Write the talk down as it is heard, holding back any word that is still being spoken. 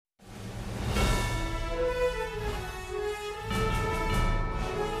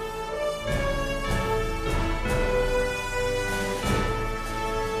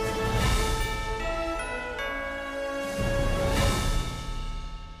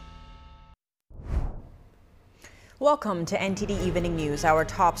Welcome to NTD Evening News. Our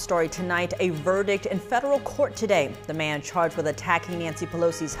top story tonight, a verdict in federal court today. The man charged with attacking Nancy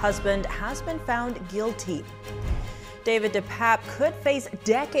Pelosi's husband has been found guilty. David Depape could face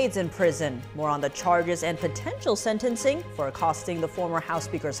decades in prison. More on the charges and potential sentencing for accosting the former House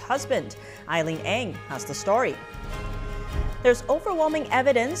Speaker's husband. Eileen Ng has the story. There's overwhelming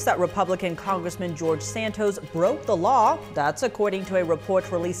evidence that Republican Congressman George Santos broke the law. That's according to a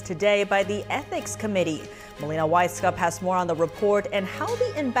report released today by the Ethics Committee. Melina Weiskup has more on the report and how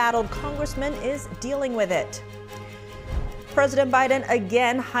the embattled congressman is dealing with it. President Biden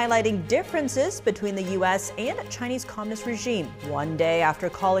again highlighting differences between the U.S. and Chinese Communist regime, one day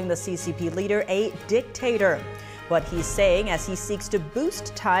after calling the CCP leader a dictator. What he's saying as he seeks to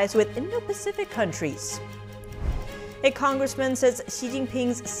boost ties with Indo-Pacific countries. A congressman says Xi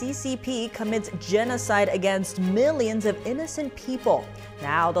Jinping's CCP commits genocide against millions of innocent people.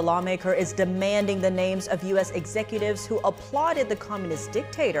 Now the lawmaker is demanding the names of U.S. executives who applauded the communist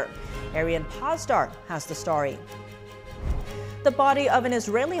dictator. Arian Pazdar has the story. The body of an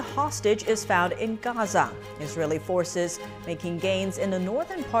Israeli hostage is found in Gaza. Israeli forces making gains in the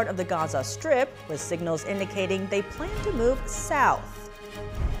northern part of the Gaza Strip, with signals indicating they plan to move south.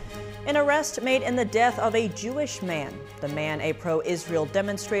 An arrest made in the death of a Jewish man. The man, a pro-Israel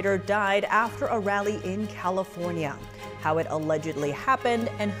demonstrator, died after a rally in California. How it allegedly happened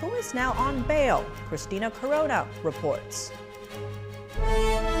and who is now on bail. Christina Corona reports.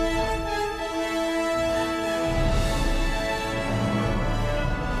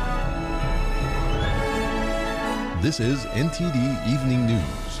 This is NTD Evening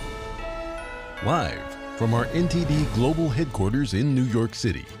News. Live from our NTD Global Headquarters in New York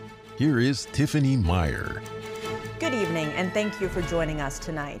City. Here is Tiffany Meyer. Good evening, and thank you for joining us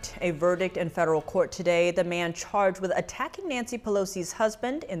tonight. A verdict in federal court today. The man charged with attacking Nancy Pelosi's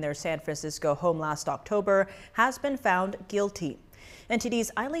husband in their San Francisco home last October has been found guilty.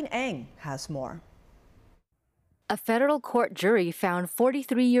 NTD's Eileen Ng has more. A federal court jury found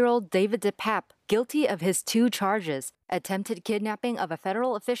 43-year-old David Depape guilty of his two charges: attempted kidnapping of a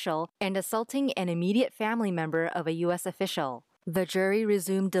federal official and assaulting an immediate family member of a U.S. official. The jury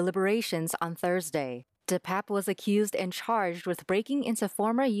resumed deliberations on Thursday. Depape was accused and charged with breaking into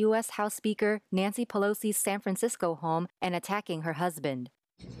former U.S. House Speaker Nancy Pelosi's San Francisco home and attacking her husband.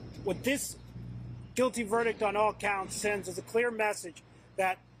 What this guilty verdict on all counts sends is a clear message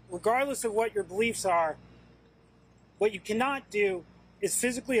that regardless of what your beliefs are, what you cannot do is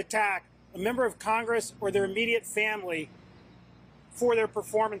physically attack a member of Congress or their immediate family for their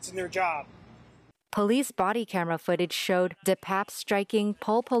performance in their job. Police body camera footage showed Depape striking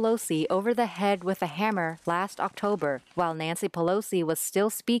Paul Pelosi over the head with a hammer last October, while Nancy Pelosi was still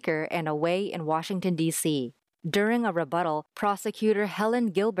Speaker and away in Washington, D.C. During a rebuttal, prosecutor Helen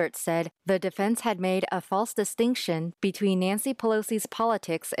Gilbert said the defense had made a false distinction between Nancy Pelosi's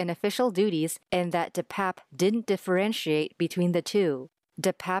politics and official duties and that Depape didn't differentiate between the two.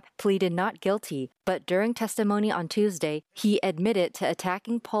 Depape pleaded not guilty, but during testimony on Tuesday, he admitted to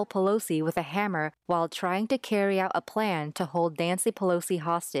attacking Paul Pelosi with a hammer while trying to carry out a plan to hold Nancy Pelosi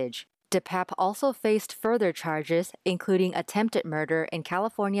hostage. Depape also faced further charges, including attempted murder in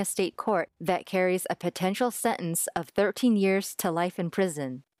California State Court that carries a potential sentence of 13 years to life in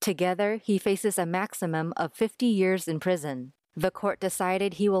prison. Together, he faces a maximum of 50 years in prison. The court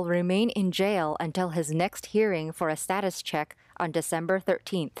decided he will remain in jail until his next hearing for a status check on December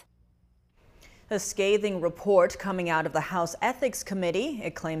 13th. A scathing report coming out of the House Ethics Committee.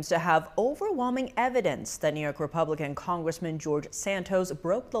 It claims to have overwhelming evidence that New York Republican Congressman George Santos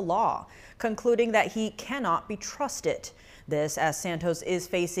broke the law, concluding that he cannot be trusted. This as Santos is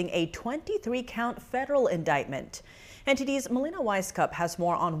facing a 23-count federal indictment. NTD's Melina Weiskup has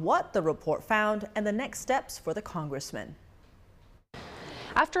more on what the report found and the next steps for the congressman.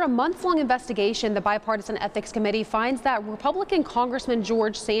 After a months-long investigation, the Bipartisan Ethics Committee finds that Republican Congressman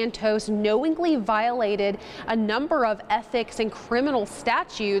George Santos knowingly violated a number of ethics and criminal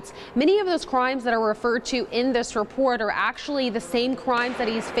statutes. Many of those crimes that are referred to in this report are actually the same crimes that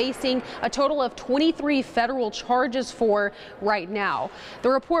he's facing a total of 23 federal charges for right now. The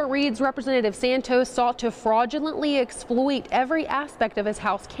report reads, Representative Santos sought to fraudulently exploit every aspect of his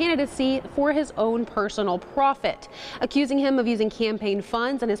House candidacy for his own personal profit, accusing him of using campaign funds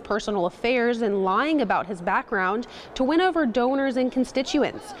and his personal affairs and lying about his background to win over donors and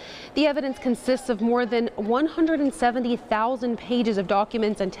constituents. The evidence consists of more than 170,000 pages of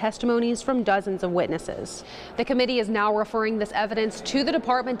documents and testimonies from dozens of witnesses. The committee is now referring this evidence to the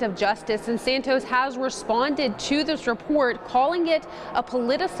Department of Justice, and Santos has responded to this report, calling it a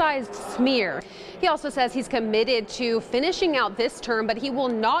politicized smear. He also says he's committed to finishing out this term, but he will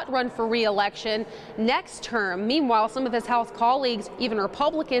not run for re-election next term. Meanwhile, some of his House colleagues, even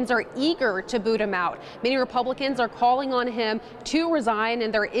Republicans, are eager to boot him out. Many Republicans are calling on him to resign,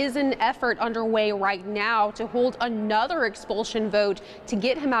 and there is an effort underway right now to hold another expulsion vote to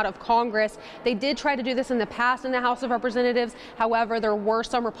get him out of Congress. They did try to do this in the past in the House of Representatives. However, there were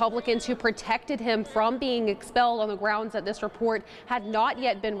some Republicans who protected him from being expelled on the grounds that this report had not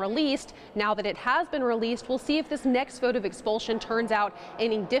yet been released. Now that it has been released, we'll see if this next vote of expulsion turns out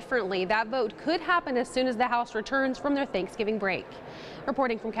any differently. That vote could happen as soon as the House returns from their Thanksgiving break.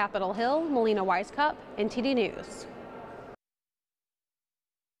 Reporting from Capitol Hill, Melina Weiskup, NTD News.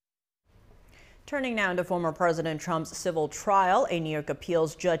 Turning now to former President Trump's civil trial, a New York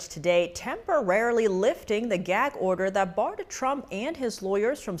appeals judge today temporarily lifting the gag order that barred Trump and his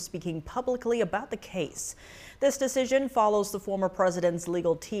lawyers from speaking publicly about the case. This decision follows the former president's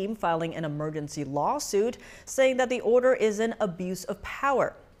legal team filing an emergency lawsuit saying that the order is an abuse of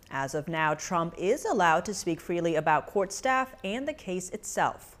power. As of now, Trump is allowed to speak freely about court staff and the case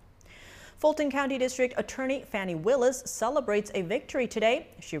itself. Fulton County District Attorney Fani Willis celebrates a victory today.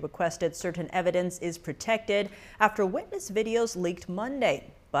 She requested certain evidence is protected after witness videos leaked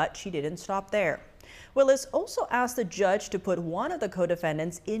Monday, but she didn't stop there. Willis also asked the judge to put one of the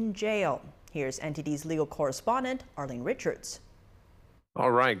co-defendants in jail. Here's NTD's legal correspondent, Arlene Richards. All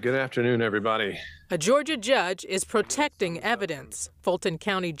right, good afternoon, everybody. A Georgia judge is protecting evidence. Fulton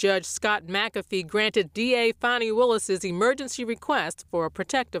County Judge Scott McAfee granted DA Fani Willis's emergency request for a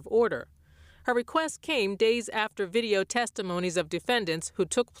protective order. Her request came days after video testimonies of defendants who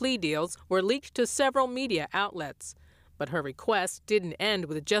took plea deals were leaked to several media outlets. But her request didn't end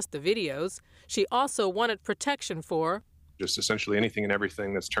with just the videos. She also wanted protection for just essentially anything and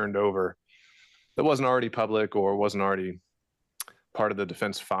everything that's turned over that wasn't already public or wasn't already part of the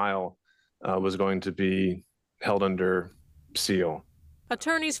defense file was going to be held under seal.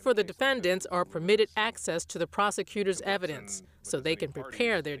 Attorneys for the defendants are permitted access to the prosecutor's evidence so they can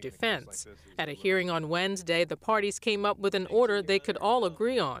prepare their defense. At a hearing on Wednesday, the parties came up with an order they could all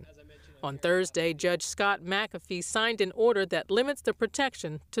agree on. On Thursday, Judge Scott McAfee signed an order that limits the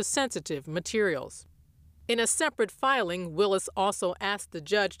protection to sensitive materials. In a separate filing, Willis also asked the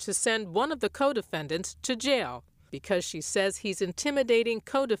judge to send one of the co-defendants to jail because she says he's intimidating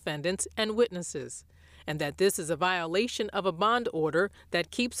co-defendants and witnesses, and that this is a violation of a bond order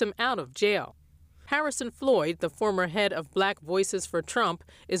that keeps him out of jail. Harrison Floyd, the former head of Black Voices for Trump,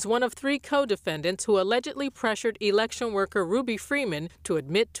 is one of 3 co-defendants who allegedly pressured election worker Ruby Freeman to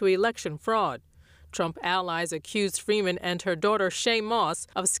admit to election fraud. Trump allies accused Freeman and her daughter Shay Moss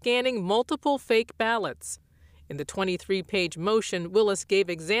of scanning multiple fake ballots. In the 23-page motion, Willis gave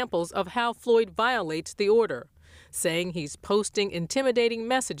examples of how Floyd violates the order, saying he's posting intimidating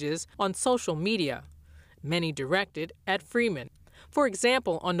messages on social media, many directed at Freeman. For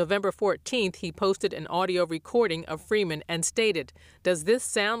example, on November 14th, he posted an audio recording of Freeman and stated, "Does this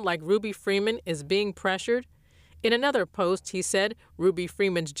sound like Ruby Freeman is being pressured?" In another post, he said Ruby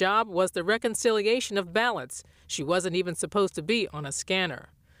Freeman's job was the reconciliation of ballots. She wasn't even supposed to be on a scanner.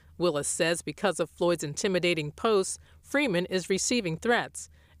 Willis says because of Floyd's intimidating posts, Freeman is receiving threats,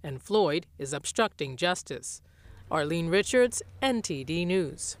 and Floyd is obstructing justice. Arlene Richards, NTD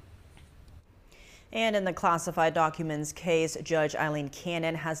News. And in the classified documents case, Judge Eileen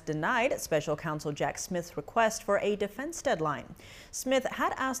Cannon has denied special counsel Jack Smith's request for a defense deadline. Smith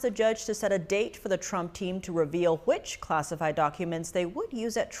had asked the judge to set a date for the Trump team to reveal which classified documents they would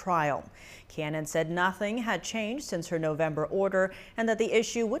use at trial. Cannon said nothing had changed since her November order and that the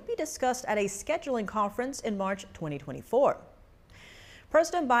issue would be discussed at a scheduling conference in March 2024.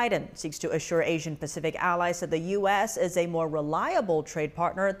 President Biden seeks to assure Asian-Pacific allies that the U.S. is a more reliable trade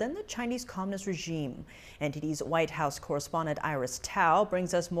partner than the Chinese Communist regime. NTD's White House correspondent Iris Tao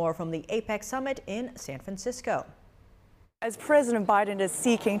brings us more from the APEC summit in San Francisco. As President Biden is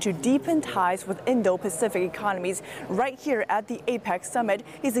seeking to deepen ties with Indo-Pacific economies right here at the APEC summit,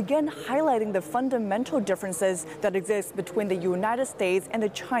 he's again highlighting the fundamental differences that exist between the United States and the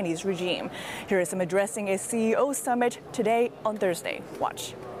Chinese regime. Here is him addressing a CEO summit today on Thursday.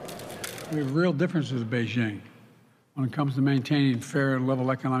 Watch. We have real differences with Beijing when it comes to maintaining a fair and level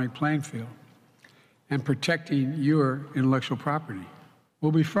economic playing field and protecting your intellectual property.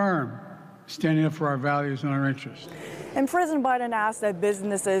 We'll be firm, standing up for our values and our interests. And President Biden asked that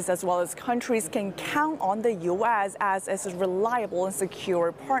businesses as well as countries can count on the U.S. as a reliable and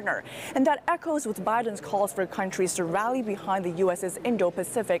secure partner. And that echoes with Biden's calls for countries to rally behind the U.S.'s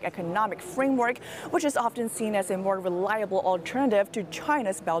Indo-Pacific economic framework, which is often seen as a more reliable alternative to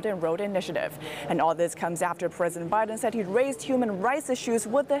China's Belt and Road Initiative. And all this comes after President Biden said he'd raised human rights issues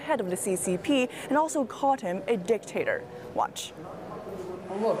with the head of the CCP and also called him a dictator. Watch.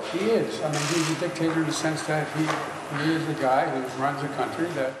 Well, look, he is. I mean, he's a dictator in the sense that he is the guy who runs a country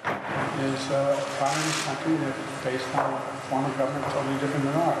that is a communist country that is based on a form of government totally different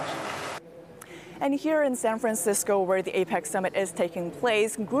than ours. And here in San Francisco, where the APEC summit is taking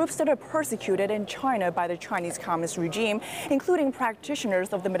place, groups that are persecuted in China by the Chinese Communist regime, including practitioners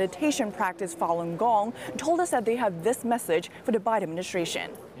of the meditation practice Falun Gong, told us that they have this message for the Biden administration.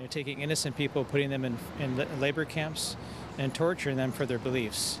 You know, taking innocent people, putting them in labor camps, and torturing them for their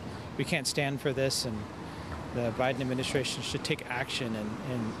beliefs. We can't stand for this, and the Biden administration should take action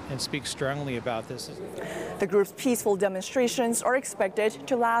and speak strongly about this. The group's peaceful demonstrations are expected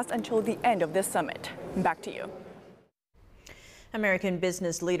to last until the end of this summit. Back to you. American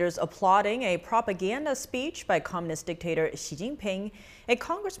business leaders applauding a propaganda speech by communist dictator Xi Jinping. A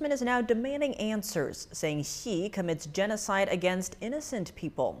congressman is now demanding answers, saying Xi commits genocide against innocent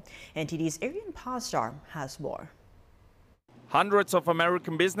people. NTD's Arian Pastar has more. Hundreds of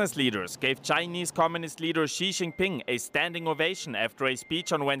American business leaders gave Chinese Communist leader Xi Jinping a standing ovation after a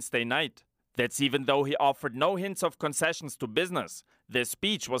speech on Wednesday night. That's even though he offered no hints of concessions to business. The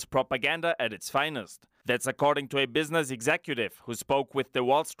speech was propaganda at its finest. That's according to a business executive who spoke with the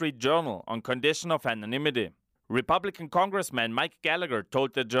Wall Street Journal on condition of anonymity. Republican Congressman Mike Gallagher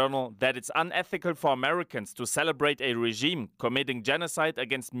told the Journal that it's unethical for Americans to celebrate a regime committing genocide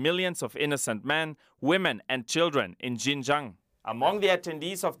against millions of innocent men, women, and children in Xinjiang. Among the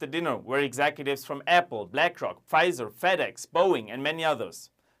attendees of the dinner were executives from Apple, BlackRock, Pfizer, FedEx, Boeing, and many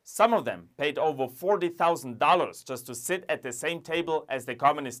others. Some of them paid over $40,000 just to sit at the same table as the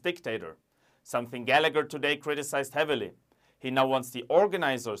communist dictator, something Gallagher today criticized heavily. He now wants the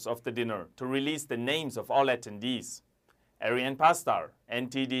organizers of the dinner to release the names of all attendees. Arian Pastar,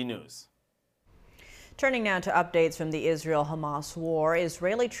 NTD News. Turning now to updates from the Israel-Hamas war,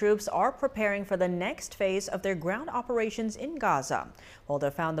 Israeli troops are preparing for the next phase of their ground operations in Gaza, while they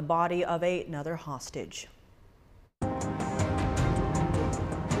found the body of another hostage.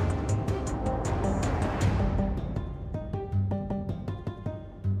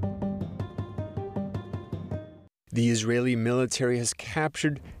 The Israeli military has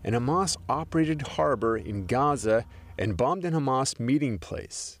captured an Hamas-operated harbor in Gaza and bombed an Hamas meeting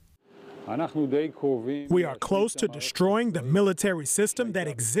place. We are close to destroying the military system that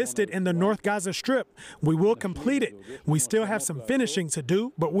existed in the North Gaza Strip. We will complete it. We still have some finishing to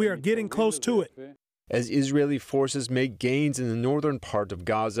do, but we are getting close to it. As Israeli forces make gains in the northern part of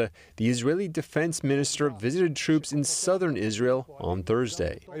Gaza, the Israeli defense minister visited troops in southern Israel on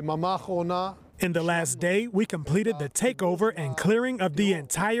Thursday. In the last day, we completed the takeover and clearing of the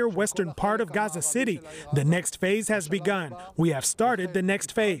entire western part of Gaza City. The next phase has begun. We have started the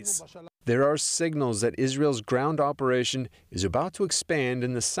next phase. There are signals that Israel's ground operation is about to expand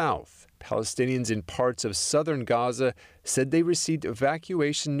in the south. Palestinians in parts of southern Gaza said they received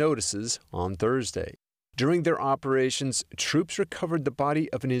evacuation notices on Thursday. During their operations, troops recovered the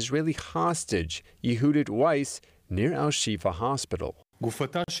body of an Israeli hostage, Yehudit Weiss, near Al-Shifa Hospital.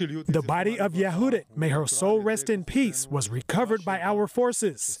 The body of Yehudit, may her soul rest in peace, was recovered by our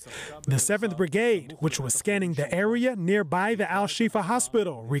forces. The 7th Brigade, which was scanning the area nearby the Al-Shifa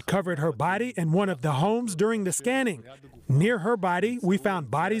Hospital, recovered her body in one of the homes during the scanning. Near her body, we found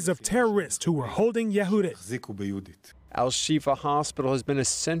bodies of terrorists who were holding Yehudit. Al-Shifa Hospital has been a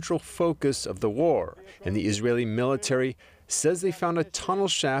central focus of the war, and the Israeli military says they found a tunnel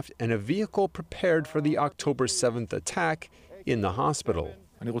shaft and a vehicle prepared for the October 7th attack in the hospital.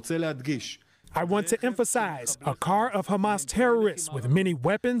 I want to emphasize a car of Hamas terrorists with many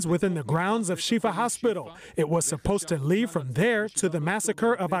weapons within the grounds of Shifa Hospital. It was supposed to leave from there to the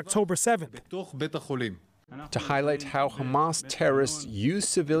massacre of October 7th. To highlight how Hamas terrorists use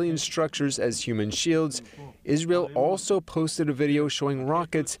civilian structures as human shields, Israel also posted a video showing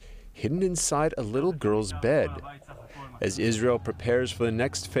rockets hidden inside a little girl's bed. As Israel prepares for the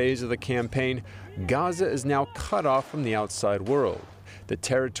next phase of the campaign, Gaza is now cut off from the outside world. The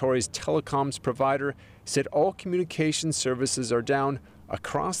territory's telecoms provider said all communication services are down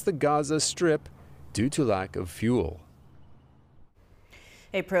across the Gaza Strip due to lack of fuel.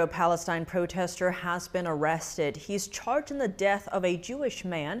 A pro-Palestine protester has been arrested. He's charged in the death of a Jewish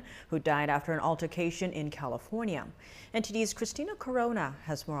man who died after an altercation in California. NTD's Christina Corona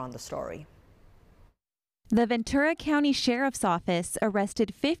has more on the story. The Ventura County Sheriff's Office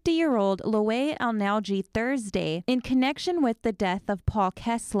arrested 50-year-old Loe Alnalji Thursday in connection with the death of Paul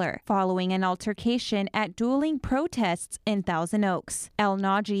Kessler following an altercation at dueling protests in Thousand Oaks.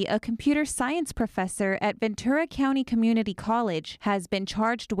 Alnalji, a computer science professor at Ventura County Community College, has been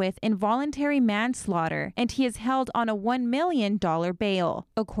charged with involuntary manslaughter, and he is held on a $1 million bail.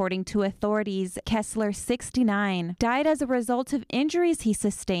 According to authorities, Kessler, 69, died as a result of injuries he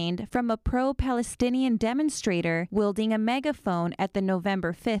sustained from a pro-Palestinian demonstration wielding a megaphone at the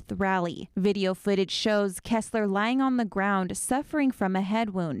November 5th rally. Video footage shows Kessler lying on the ground suffering from a head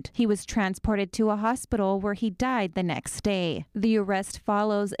wound. He was transported to a hospital where he died the next day. The arrest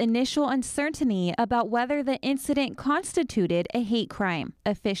follows initial uncertainty about whether the incident constituted a hate crime.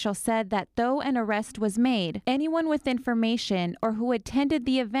 Officials said that though an arrest was made, anyone with information or who attended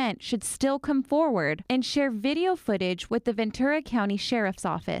the event should still come forward and share video footage with the Ventura County Sheriff's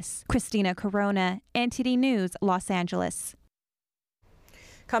Office. Christina Corona, NTD News, Los Angeles.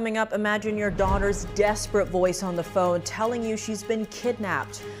 Coming up, imagine your daughter's desperate voice on the phone telling you she's been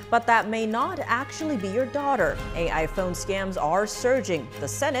kidnapped. But that may not actually be your daughter. AI phone scams are surging. The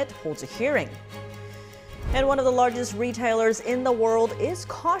Senate holds a hearing. And one of the largest retailers in the world is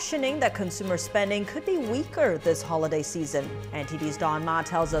cautioning that consumer spending could be weaker this holiday season. NTD's Don Ma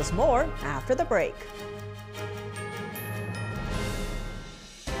tells us more after the break.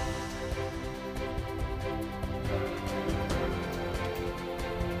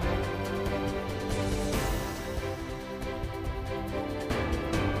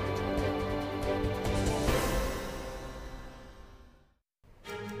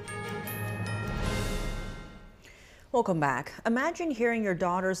 Welcome back. Imagine hearing your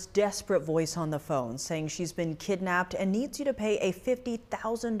daughter's desperate voice on the phone saying she's been kidnapped and needs you to pay a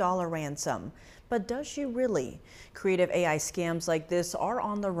 $50,000 ransom. But does she really? Creative AI scams like this are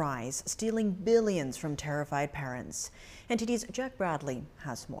on the rise, stealing billions from terrified parents. NTD's Jack Bradley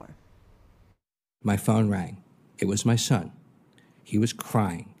has more. My phone rang. It was my son. He was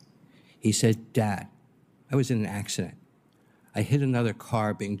crying. He said, "Dad, I was in an accident. I hit another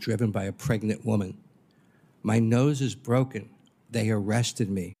car being driven by a pregnant woman. My nose is broken. They arrested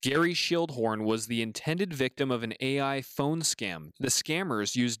me." Gary Schildhorn was the intended victim of an AI phone scam. The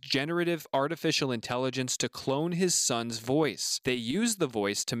scammers used generative artificial intelligence to clone his son's voice. They used the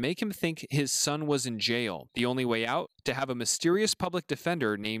voice to make him think his son was in jail. The only way out? To have a mysterious public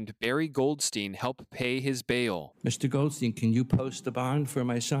defender named Barry Goldstein help pay his bail. "Mr. Goldstein, can you post a bond for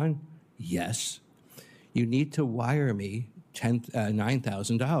my son?" "Yes." "You need to wire me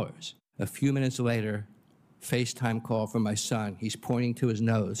 $9,000. A few minutes later, FaceTime call from my son. He's pointing to his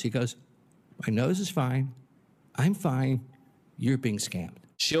nose. He goes, "My nose is fine. I'm fine. You're being scammed."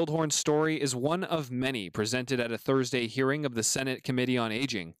 Schildhorn's story is one of many presented at a Thursday hearing of the Senate Committee on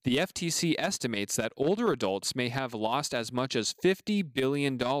Aging. The FTC estimates that older adults may have lost as much as $50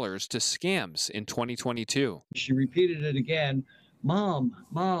 billion to scams in 2022. She repeated it again, "Mom,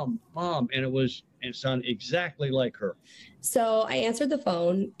 Mom, Mom," and it sounded exactly like her. So I answered the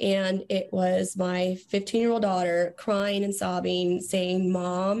phone, and it was my 15-year-old daughter crying and sobbing, saying,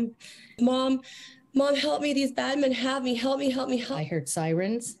 "Mom, Mom, Mom, help me. These bad men have me. Help me, help me, help." I heard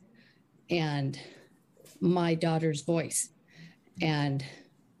sirens and my daughter's voice. And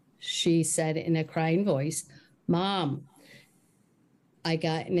she said in a crying voice, "Mom, I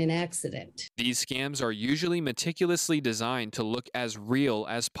got in an accident." These scams are usually meticulously designed to look as real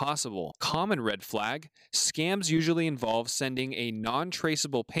as possible. Common red flag: scams usually involve sending a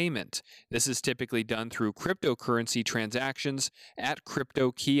non-traceable payment. This is typically done through cryptocurrency transactions at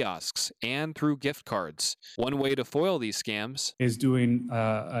crypto kiosks and through gift cards. One way to foil these scams is doing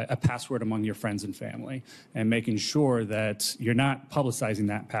a password among your friends and family and making sure that you're not publicizing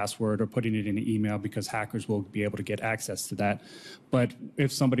that password or putting it in an email, because hackers will be able to get access to that. But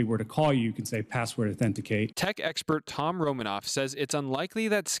if somebody were to call you, you can say password authenticate. Tech expert Tom Romanoff says it's unlikely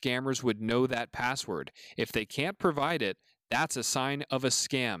that scammers would know that password. If they can't provide it, that's a sign of a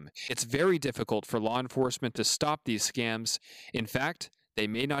scam. It's very difficult for law enforcement to stop these scams. In fact, they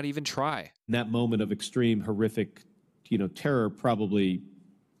may not even try. That moment of extreme, horrific, terror probably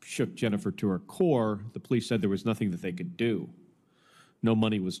shook Jennifer to her core. The police said there was nothing that they could do. No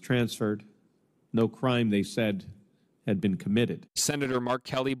money was transferred. No crime, they said, had been committed. Senator Mark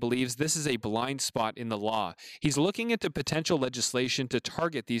Kelly believes this is a blind spot in the law. He's looking into potential legislation to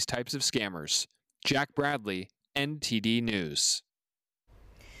target these types of scammers. Jack Bradley, NTD News.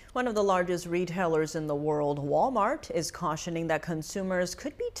 One of the largest retailers in the world, Walmart, is cautioning that consumers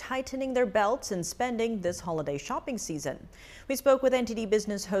could be tightening their belts in spending this holiday shopping season. We spoke with NTD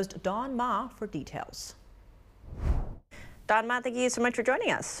Business host Don Ma for details. Don Ma, thank you so much for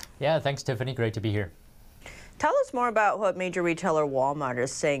joining us. Yeah, thanks, Tiffany. Great to be here. Tell us more about what major retailer Walmart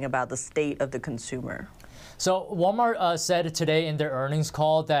is saying about the state of the consumer. So Walmart said today in their earnings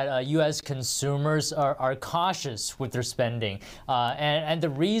call that U.S. consumers are cautious with their spending. And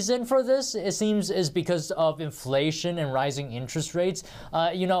the reason for this, it seems, is because of inflation and rising interest rates.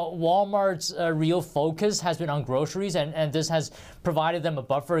 Walmart's real focus has been on groceries, and this has provided them a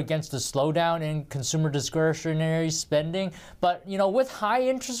buffer against the slowdown in consumer discretionary spending. But, with high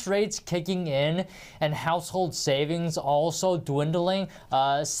interest rates kicking in and household savings also dwindling,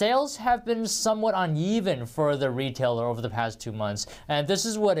 sales have been somewhat uneven for the retailer over the past 2 months. And this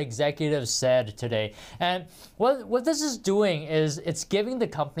is what executives said today. And what this is doing is it's giving the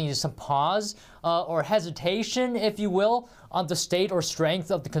company some pause or hesitation, if you will, on the state or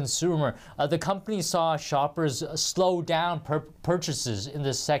strength of the consumer. The company saw shoppers slow down purchases in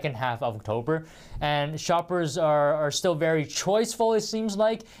the second half of October, and shoppers are still very choiceful, it seems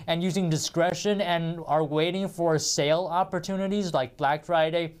like, and using discretion and are waiting for sale opportunities like Black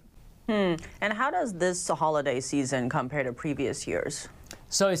Friday. And how does this holiday season compare to previous years?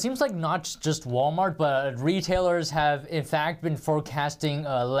 So it seems like not just Walmart, but retailers have in fact been forecasting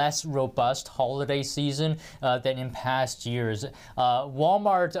a less robust holiday season than in past years.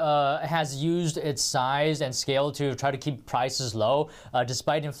 Walmart has used its size and scale to try to keep prices low,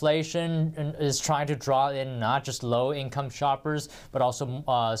 despite inflation, and is trying to draw in not just low-income shoppers, but also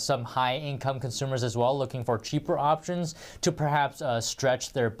some high-income consumers as well, looking for cheaper options to perhaps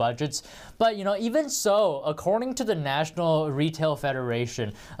stretch their budgets. But even so, according to the National Retail Federation,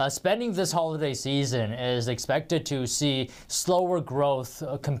 spending this holiday season is expected to see slower growth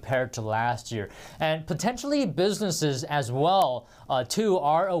compared to last year. And potentially businesses as well, too,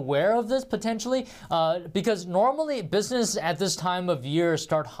 are aware of this potentially because normally business at this time of year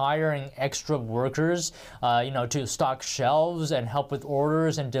start hiring extra workers, to stock shelves and help with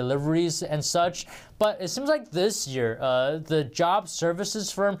orders and deliveries and such. But it seems like this year, the job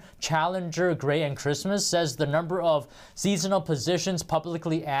services firm Challenger Gray and Christmas says the number of seasonal positions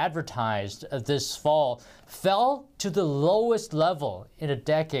publicly advertised this fall fell to the lowest level in a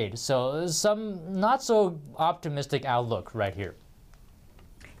decade. So some not so optimistic outlook right here.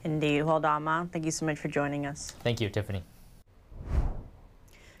 Indeed. Well, Dama, thank you so much for joining us. Thank you, Tiffany.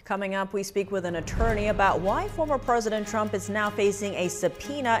 Coming up, we speak with an attorney about why former President Trump is now facing a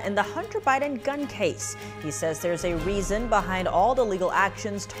subpoena in the Hunter Biden gun case. He says there's a reason behind all the legal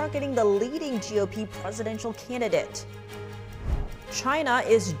actions targeting the leading GOP presidential candidate. China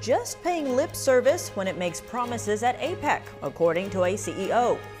is just paying lip service when it makes promises at APEC, according to a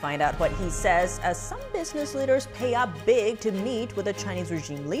CEO. Find out what he says as some business leaders pay up big to meet with a Chinese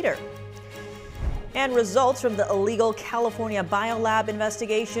regime leader. And results from the illegal California biolab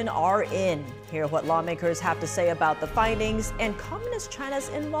investigation are in. Hear what lawmakers have to say about the findings and Communist China's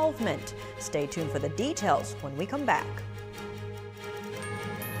involvement. Stay tuned for the details when we come back.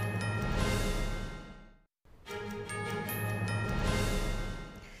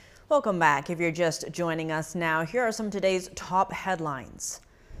 Welcome back. If you're just joining us now, here are some of today's top headlines.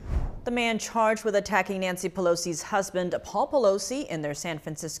 The man charged with attacking Nancy Pelosi's husband, Paul Pelosi, in their San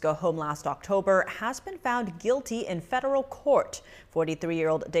Francisco home last October has been found guilty in federal court.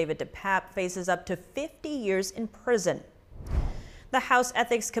 43-year-old David Depape faces up to 50 years in prison. The House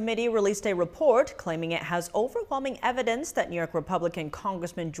Ethics Committee released a report claiming it has overwhelming evidence that New York Republican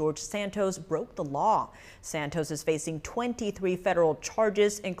Congressman George Santos broke the law. Santos is facing 23 federal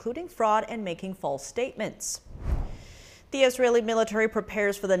charges, including fraud and making false statements. The Israeli military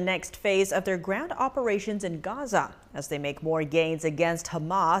prepares for the next phase of their ground operations in Gaza as they make more gains against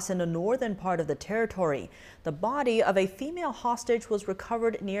Hamas in the northern part of the territory. The body of a female hostage was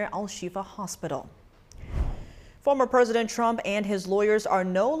recovered near Al-Shifa Hospital. Former President Trump and his lawyers are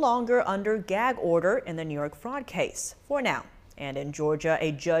no longer under gag order in the New York fraud case, for now. And in Georgia,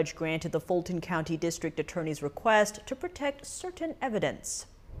 a judge granted the Fulton County District Attorney's request to protect certain evidence.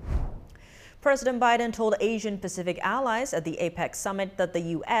 President Biden told Asian Pacific allies at the APEC summit that the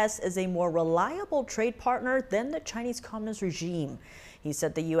U.S. is a more reliable trade partner than the Chinese Communist regime. He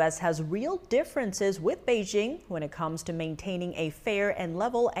said the U.S. has real differences with Beijing when it comes to maintaining a fair and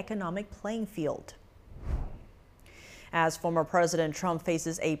level economic playing field. As former President Trump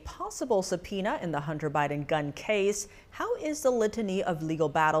faces a possible subpoena in the Hunter Biden gun case, how is the litany of legal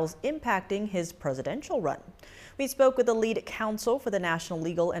battles impacting his presidential run? We spoke with the lead counsel for the National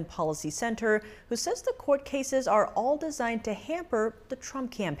Legal and Policy Center, who says the court cases are all designed to hamper the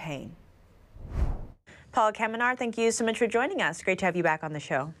Trump campaign. Paul Kamenar, thank you so much for joining us. Great to have you back on the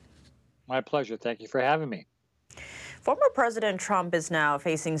show. My pleasure. Thank you for having me. Former President Trump is now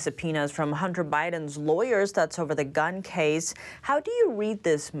facing subpoenas from Hunter Biden's lawyers. That's over the gun case. How do you read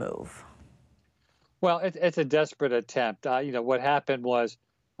this move? Well, it's a desperate attempt. What happened was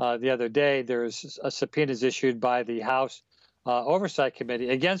the other day there was a subpoenas issued by the House Oversight Committee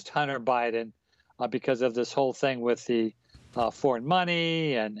against Hunter Biden because of this whole thing with the foreign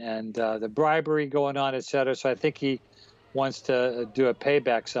money and the bribery going on, et cetera. So I think he wants to do a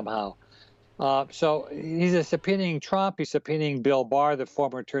payback somehow. So he's subpoenaing Trump. He's subpoenaing Bill Barr, the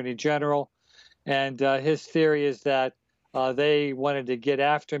former Attorney General. And his theory is that they wanted to get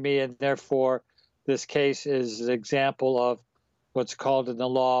after me, and therefore this case is an example of what's called in the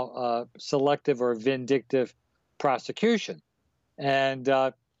law selective or vindictive prosecution. And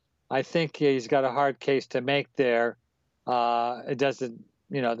I think he's got a hard case to make there. It doesn't,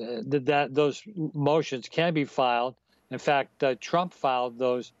 that those motions can be filed. In fact, Trump filed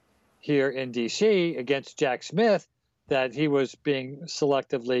those here in D.C. against Jack Smith, that he was being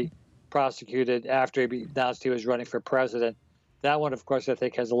selectively prosecuted after he announced he was running for president. That one, of course, I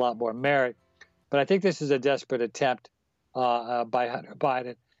think has a lot more merit. But I think this is a desperate attempt by Hunter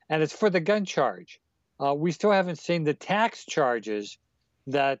Biden, and it's for the gun charge. We still haven't seen the tax charges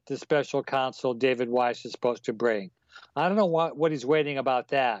that the special counsel David Weiss is supposed to bring. I don't know what he's waiting about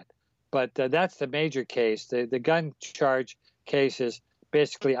that, but that's the major case. The gun charge case is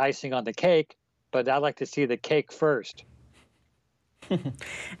basically icing on the cake, but I'd like to see the cake first.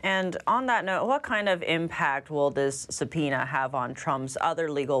 And on that note, what kind of impact will this subpoena have on Trump's other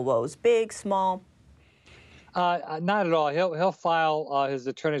legal woes? Big, small? Not at all. He'll file, his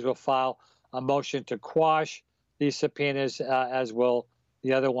attorneys will file a motion to quash these subpoenas, as will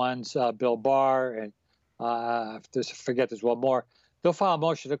the other ones, Bill Barr, and I forget there's one more. They'll file a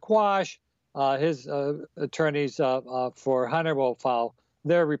motion to quash. His attorneys for Hunter will file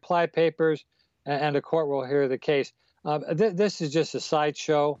their reply papers, and the court will hear the case. This is just a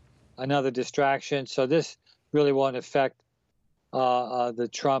sideshow, another distraction. So this really won't affect the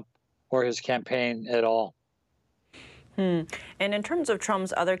Trump or his campaign at all. And in terms of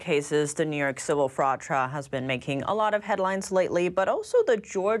Trump's other cases, the New York civil fraud trial has been making a lot of headlines lately, but also the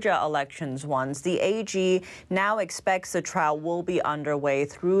Georgia elections ones. The AG now expects the trial will be underway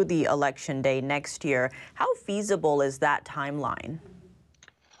through the election day next year. How feasible is that timeline?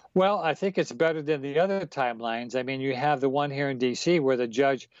 Well, I think it's better than the other timelines. I mean, you have the one here in D.C. where the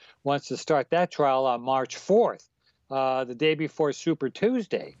judge wants to start that trial on March 4th, the day before Super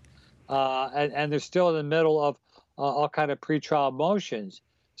Tuesday. And they're still in the middle of all kind of pretrial motions.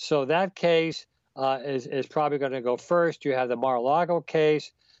 So that case is probably going to go first. You have the Mar-a-Lago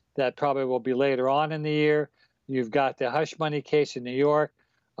case that probably will be later on in the year. You've got the hush money case in New York,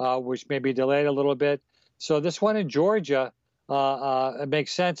 which may be delayed a little bit. So this one in Georgia, it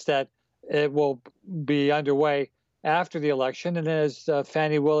makes sense that it will be underway after the election. And as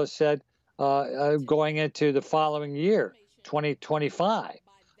Fannie Willis said, going into the following year, 2025,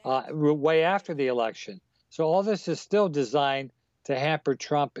 way after the election. So all this is still designed to hamper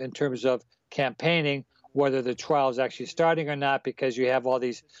Trump in terms of campaigning, whether the trial is actually starting or not, because you have all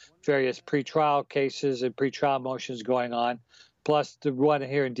these various pretrial cases and pretrial motions going on, plus the one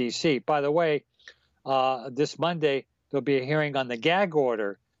here in D.C. By the way, this Monday, there'll be a hearing on the gag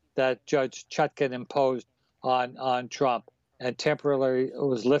order that Judge Chutkan imposed on Trump and temporarily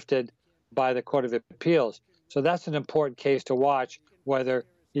was lifted by the Court of Appeals. So that's an important case to watch, whether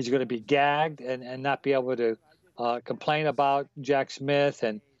he's going to be gagged and not be able to complain about Jack Smith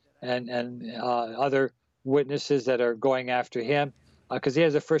and other witnesses that are going after him, because he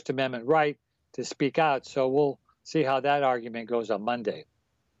has a First Amendment right to speak out. So we'll see how that argument goes on Monday.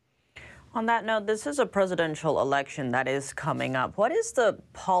 On that note, this is a presidential election that is coming up. What is the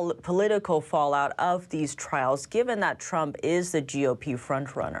political fallout of these trials, given that Trump is the GOP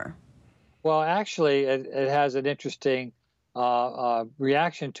frontrunner? Well, actually, it has an interesting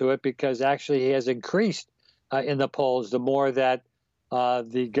reaction to it, because actually he has increased in the polls the more that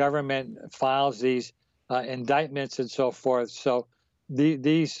the government files these indictments and so forth. So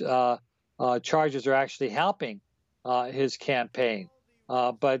these charges are actually helping his campaign.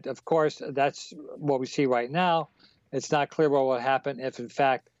 But of course, that's what we see right now. It's not clear what will happen if, in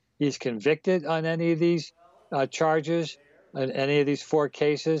fact, he's convicted on any of these charges, in any of these 4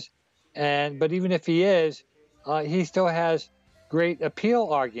 cases. But even if he is, he still has great appeal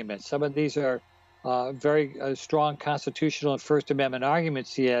arguments. Some of these are very strong constitutional and First Amendment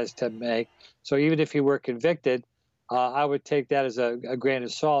arguments he has to make. So even if he were convicted, I would take that as a grain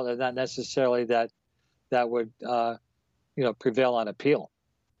of salt, and not necessarily that would prevail on appeal.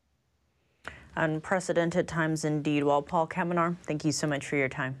 Unprecedented times indeed. Well, Paul Kamenar, thank you so much for your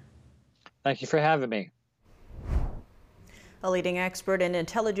time. Thank you for having me. A leading expert in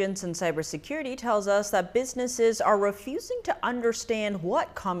intelligence and cybersecurity tells us that businesses are refusing to understand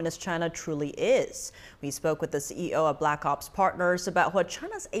what Communist China truly is. We spoke with the CEO of Black Ops Partners about what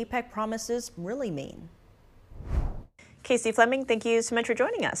China's APEC promises really mean. Casey Fleming, thank you so much for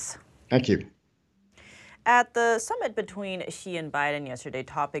joining us. Thank you. At the summit between Xi and Biden yesterday,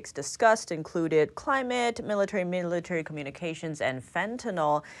 topics discussed included climate, military communications, and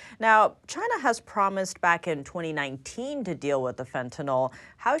fentanyl. Now, China has promised back in 2019 to deal with the fentanyl.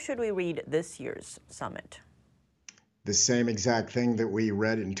 How should we read this year's summit? The same exact thing that we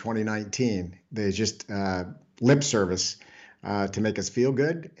read in 2019. They just lip service to make us feel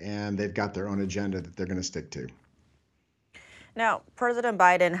good, and they've got their own agenda that they're going to stick to. Now, President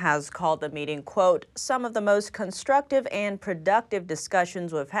Biden has called the meeting, quote, some of the most constructive and productive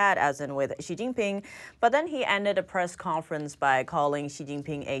discussions we've had, as in with Xi Jinping. But then he ended a press conference by calling Xi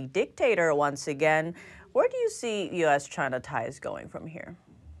Jinping a dictator once again. Where do you see U.S.-China ties going from here?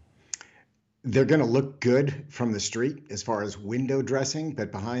 They're going to look good from the street as far as window dressing,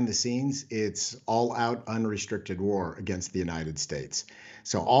 but behind the scenes, it's all-out unrestricted war against the United States.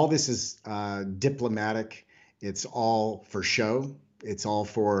 So all this is diplomatic. It's all for show. It's all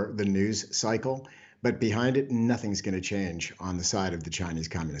for the news cycle. But behind it, nothing's going to change on the side of the Chinese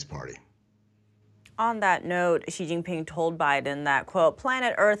Communist Party. On that note, Xi Jinping told Biden that, quote,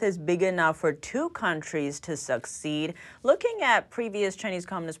 planet Earth is big enough for two countries to succeed. Looking at previous Chinese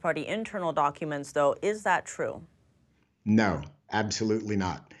Communist Party internal documents, though, is that true? No, absolutely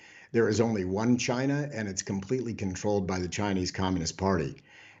not. There is only one China, and it's completely controlled by the Chinese Communist Party.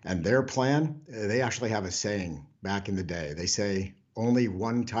 And their plan, they actually have a saying back in the day. They say only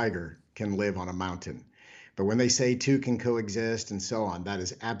one tiger can live on a mountain. But when they say two can coexist and so on, that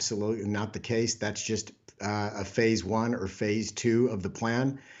is absolutely not the case. That's just a phase one or phase two of the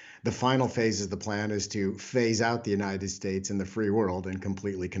plan. The final phase of the plan is to phase out the United States and the free world and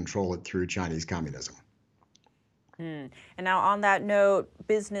completely control it through Chinese communism. And now on that note,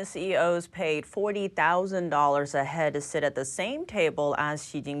 business CEOs paid $40,000 a head to sit at the same table as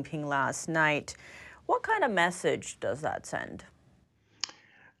Xi Jinping last night. What kind of message does that send?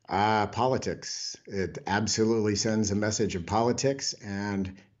 Politics. It absolutely sends a message of politics,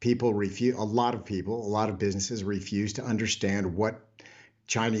 and people refuse, a lot of businesses refuse to understand what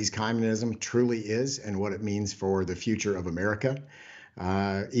Chinese communism truly is and what it means for the future of America.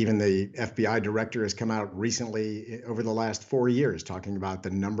 Even the FBI director has come out recently over the last 4 years talking about the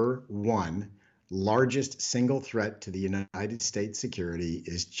number one largest single threat to the United States security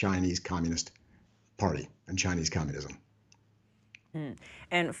is Chinese Communist Party and Chinese communism.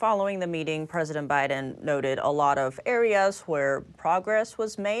 And following the meeting, President Biden noted a lot of areas where progress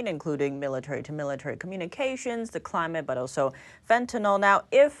was made, including military-to-military communications, the climate, but also fentanyl. Now,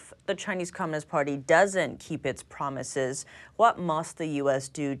 if the Chinese Communist Party doesn't keep its promises, what must the U.S.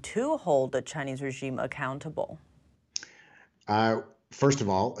 do to hold the Chinese regime accountable? First of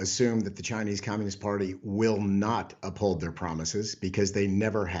all, assume that the Chinese Communist Party will not uphold their promises because they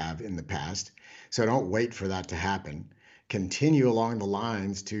never have in the past. So don't wait for that to happen. Continue along the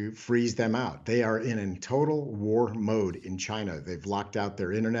lines to freeze them out. They are in total war mode in China. They've locked out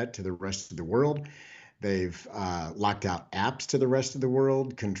their internet to the rest of the world. They've locked out apps to the rest of the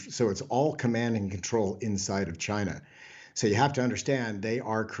world. So it's all command and control inside of China. So you have to understand they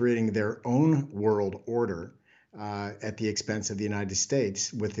are creating their own world order at the expense of the United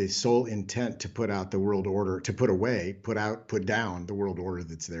States with the sole intent to put out the world order, to put down the world order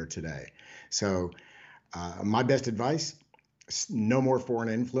that's there today. So my best advice, no more foreign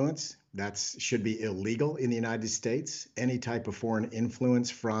influence. That should be illegal in the United States. Any type of foreign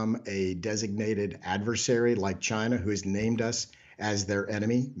influence from a designated adversary like China, who has named us as their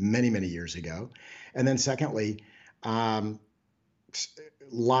enemy many, many years ago. And then secondly,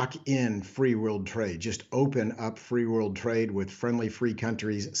 lock in free world trade. Just open up free world trade with friendly free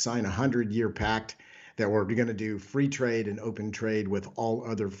countries, sign a 100-year pact that we're going to do free trade and open trade with all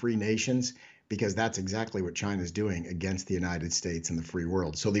other free nations, because that's exactly what China's doing against the United States and the free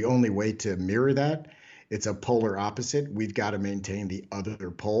world. So the only way to mirror that, it's a polar opposite. We've got to maintain the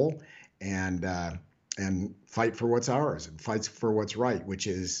other pole and fight for what's ours and fight for what's right, which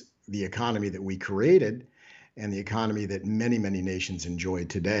is the economy that we created and the economy that many, many nations enjoy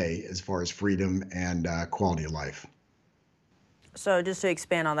today as far as freedom and quality of life. So just to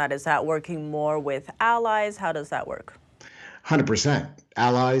expand on that, is that working more with allies? How does that work? 100%.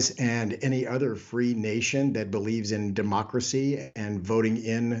 Allies and any other free nation that believes in democracy and voting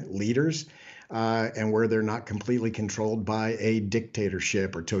in leaders and where they're not completely controlled by a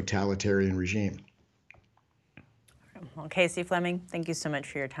dictatorship or totalitarian regime. Well, Casey Fleming, thank you so much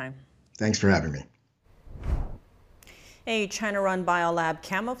for your time. Thanks for having me. A China-run biolab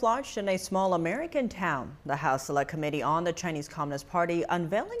camouflaged in a small American town. The House Select Committee on the Chinese Communist Party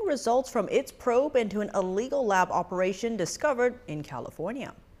unveiling results from its probe into an illegal lab operation discovered in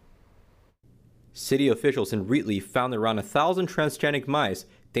California. City officials in Wheatley found around 1,000 transgenic mice,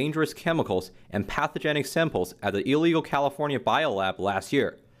 dangerous chemicals, and pathogenic samples at the illegal California biolab last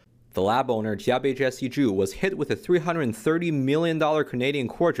year. The lab owner, Jiabei Jesse Zhu, was hit with a $330 million Canadian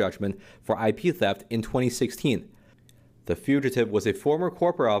court judgment for IP theft in 2016. The fugitive was a former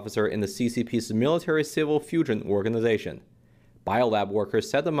corporate officer in the CCP's military civil fusion organization. Biolab workers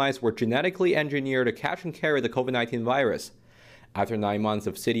said the mice were genetically engineered to catch and carry the COVID-19 virus. After 9 months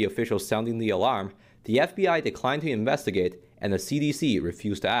of city officials sounding the alarm, the FBI declined to investigate and the CDC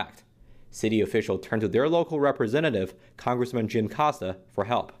refused to act. City officials turned to their local representative, Congressman Jim Costa, for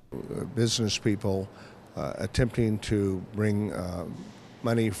help. Business people attempting to bring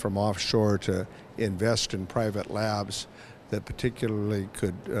money from offshore to invest in private labs that particularly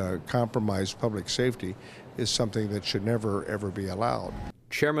could compromise public safety is something that should never, ever be allowed.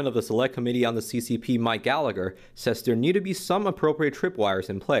 Chairman of the Select Committee on the CCP, Mike Gallagher, says there need to be some appropriate tripwires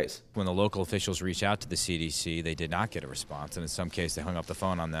in place. When the local officials reached out to the CDC, they did not get a response, and in some cases they hung up the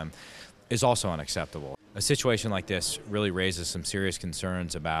phone on them, is also unacceptable. A situation like this really raises some serious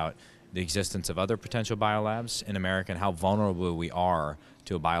concerns about the existence of other potential biolabs in America and how vulnerable we are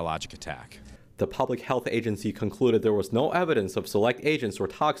to a biologic attack. The Public Health Agency concluded there was no evidence of select agents or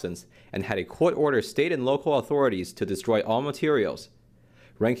toxins and had a court order state and local authorities to destroy all materials.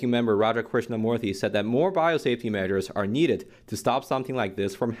 Ranking member Raja Krishnamurthy said that more biosafety measures are needed to stop something like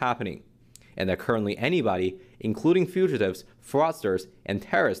this from happening, and that currently anybody, including fugitives, fraudsters, and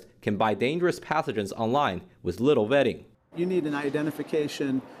terrorists, can buy dangerous pathogens online with little vetting. You need an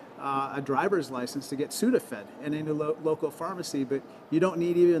identification, a driver's license to get Sudafed in any local pharmacy, but you don't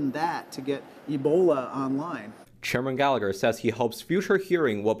need even that to get Ebola online. Chairman Gallagher says he hopes future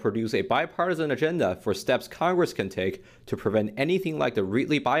hearing will produce a bipartisan agenda for steps Congress can take to prevent anything like the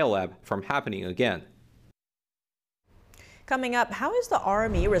Wheatley biolab from happening again. Coming up, how is the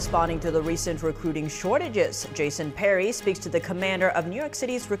Army responding to the recent recruiting shortages? Jason Perry speaks to the commander of New York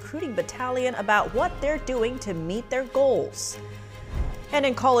City's recruiting battalion about what they're doing to meet their goals. And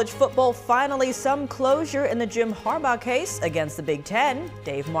in college football, finally some closure in the Jim Harbaugh case against the Big Ten.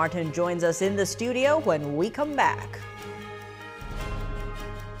 Dave Martin joins us in the studio when we come back.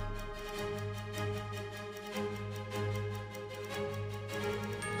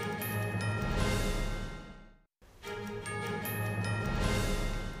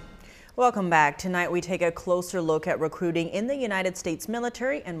 Welcome back. Tonight we take a closer look at recruiting in the United States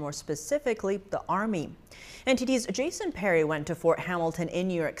military and more specifically the Army. NTD's Jason Perry went to Fort Hamilton in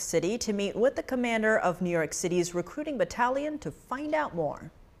New York City to meet with the commander of New York City's recruiting battalion to find out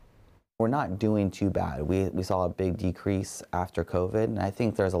more. We're not doing too bad. We saw a big decrease after COVID, and I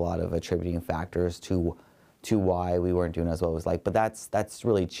think there's a lot of attributing factors to why we weren't doing as well as but that's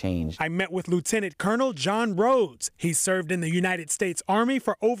really changed. I met with Lieutenant Colonel John Rhodes. He served in the United States Army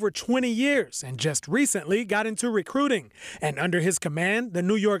for over 20 years and just recently got into recruiting. And under his command, the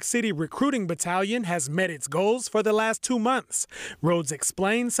New York City Recruiting Battalion has met its goals for the last 2 months. Rhodes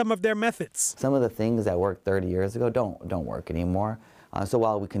explained some of their methods. Some of the things that worked 30 years ago don't work anymore. So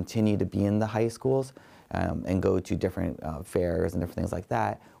while we continue to be in the high schools and go to different fairs and different things like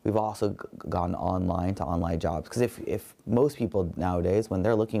that, we've also gone online to online jobs. Because if most people nowadays, when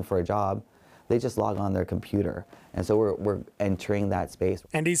they're looking for a job, they just log on their computer. And so we're entering that space.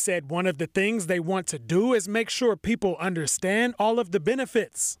 And he said one of the things they want to do is make sure people understand all of the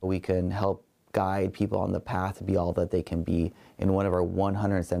benefits. We can help guide people on the path to be all that they can be in one of our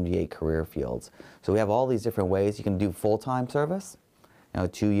 178 career fields. So we have all these different ways. You can do full-time service,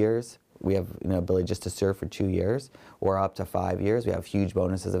 2 years. We have ability just to serve for 2 years or up to 5 years. We have huge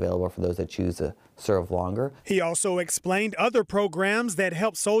bonuses available for those that choose to serve longer. He also explained other programs that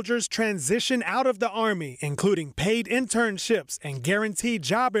help soldiers transition out of the Army, including paid internships and guaranteed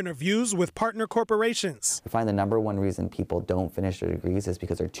job interviews with partner corporations. I find the #1 reason people don't finish their degrees is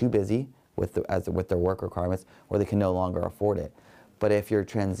because they're too busy with their work requirements or they can no longer afford it. But if you're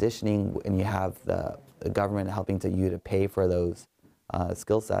transitioning and you have the government helping you to pay for those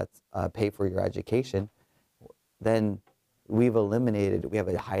skill sets, pay for your education, then we have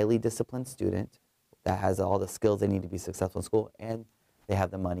a highly disciplined student that has all the skills they need to be successful in school, and they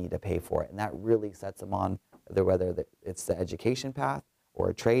have the money to pay for it. And that really sets them on whether it's the education path or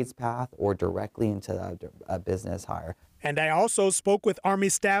a trades path or directly into a business hire. And I also spoke with Army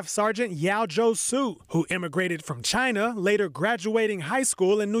Staff Sergeant Yao Jo Su, who immigrated from China, later graduating high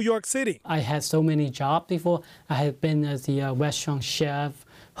school in New York City. I had so many jobs before. I had been as the restaurant chef,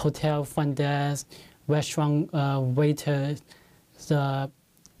 hotel front desk, restaurant waiter,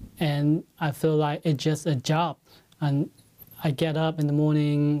 and I feel like it's just a job. And I get up in the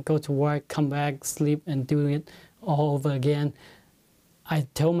morning, go to work, come back, sleep, and do it all over again. I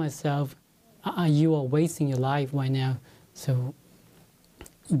told myself, you are wasting your life right now. So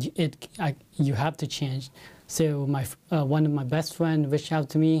you have to change. So one of my best friends reached out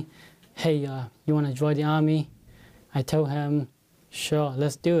to me, hey, you want to join the Army? I told him, sure,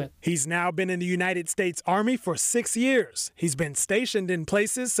 let's do it. He's now been in the United States Army for 6 years. He's been stationed in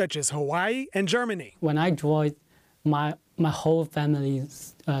places such as Hawaii and Germany. When I joined, my whole family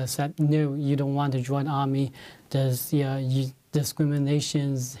said, no, you don't want to join the Army. There's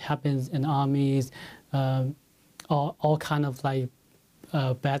discriminations happens in armies, all kind of like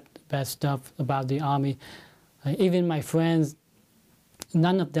bad stuff about the Army. Even my friends,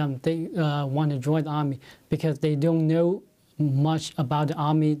 none of them want to join the Army because they don't know much about the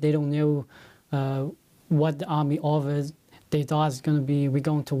Army. They don't know what the Army offers. They thought it's going to be, we're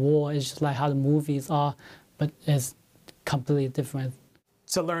going to war. It's just like how the movies are, but it's completely different.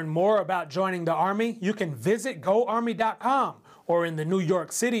 To learn more about joining the Army, you can visit GoArmy.com, or in the New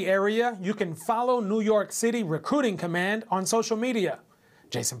York City area, you can follow New York City Recruiting Command on social media.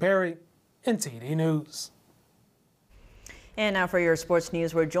 Jason Perry, NTD News. And now for your sports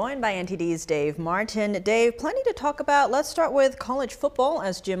news, we're joined by NTD's Dave Martin. Dave, plenty to talk about. Let's start with college football,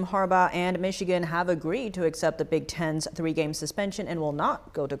 as Jim Harbaugh and Michigan have agreed to accept the Big Ten's 3-game suspension and will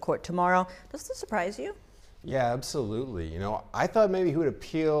not go to court tomorrow. Does this surprise you? Yeah, absolutely. You know, I thought maybe he would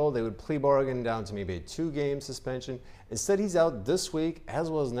appeal. They would plea bargain down to maybe a 2-game suspension. Instead, he's out this week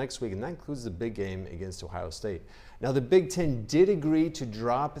as well as next week, and that includes the big game against Ohio State. Now, the Big Ten did agree to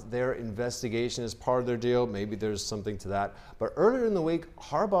drop their investigation as part of their deal. Maybe there's something to that. But earlier in the week,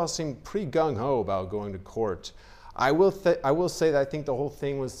 Harbaugh seemed pretty gung-ho about going to court. I will say that I think the whole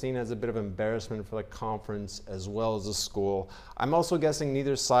thing was seen as a bit of embarrassment for the conference as well as the school. I'm also guessing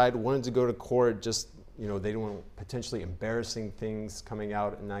neither side wanted to go to court, just, you know, they didn't want potentially embarrassing things coming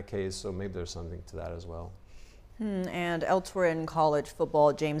out in that case, so maybe there's something to that as well. And elsewhere in college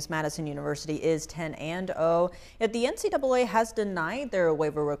football, James Madison University is 10-0. Yet the NCAA has denied their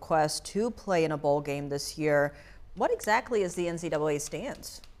waiver request to play in a bowl game this year. What exactly is the NCAA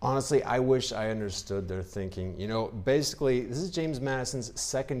stance? Honestly, I wish I understood their thinking. You know, basically, this is James Madison's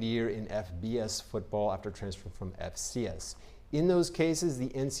second year in FBS football after transferring from FCS. In those cases, the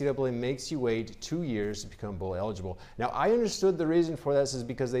NCAA makes you wait 2 years to become bowl eligible. Now, I understood the reason for this is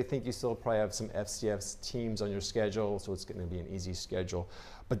because they think you still probably have some FCS teams on your schedule, so it's going to be an easy schedule.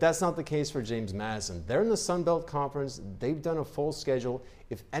 But that's not the case for James Madison. They're in the Sun Belt Conference. They've done a full schedule.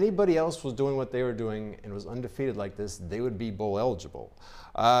 If anybody else was doing what they were doing and was undefeated like this, they would be bowl eligible.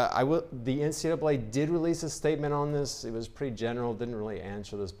 The NCAA did release a statement on this. It was pretty general, didn't really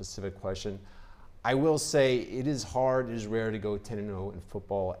answer the specific question. I will say it is hard, it is rare to go 10-0 in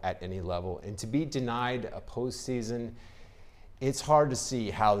football at any level. And to be denied a postseason, it's hard to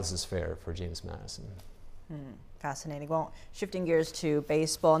see how this is fair for James Madison. Fascinating. Well, shifting gears to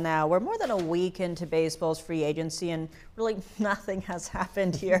baseball now. We're more than a week into baseball's free agency, and really nothing has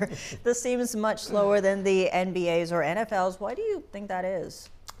happened here. This seems much slower than the NBA's or NFL's. Why do you think that is?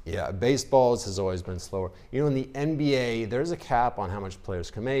 Yeah, baseball's has always been slower. You know, in the NBA, there's a cap on how much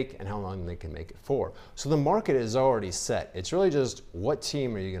players can make and how long they can make it for. So the market is already set. It's really just what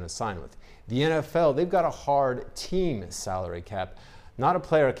team are you going to sign with. The NFL, they've got a hard team salary cap, not a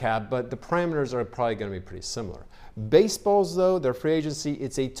player cap, but the parameters are probably going to be pretty similar. Baseball's, though, their free agency,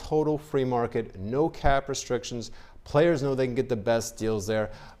 it's a total free market, no cap restrictions. Players know they can get the best deals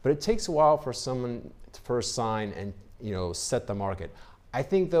there, but it takes a while for someone to first sign and, you know, set the market. I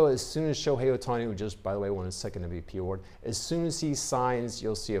think, though, as soon as Shohei Ohtani, who just, by the way, won his second MVP award, as soon as he signs,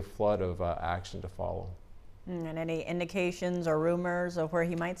 you'll see a flood of action to follow. And any indications or rumors of where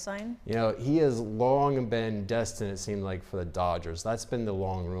he might sign? You know, he has long been destined, it seemed like, for the Dodgers. That's been the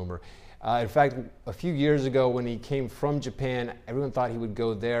long rumor. In fact, a few years ago when he came from Japan, everyone thought he would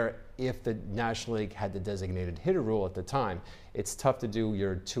go there if the National League had the designated hitter rule at the time. It's tough to do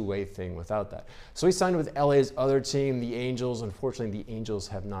your two-way thing without that. So he signed with LA's other team, the Angels. Unfortunately, the Angels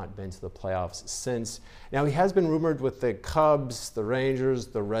have not been to the playoffs since. Now, he has been rumored with the Cubs, the Rangers,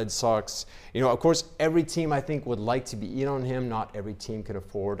 the Red Sox. You know, of course, every team, I think, would like to be in on him. Not every team can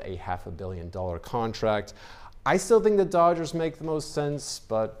afford a $500 million contract. I still think the Dodgers make the most sense,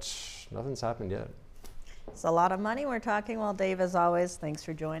 but nothing's happened yet. It's a lot of money we're talking. Well, Dave, as always, thanks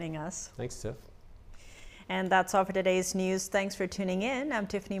for joining us. Thanks, Tiff. And that's all for today's news. Thanks for tuning in. I'm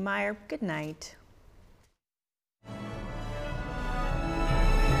Tiffany Meyer. Good night.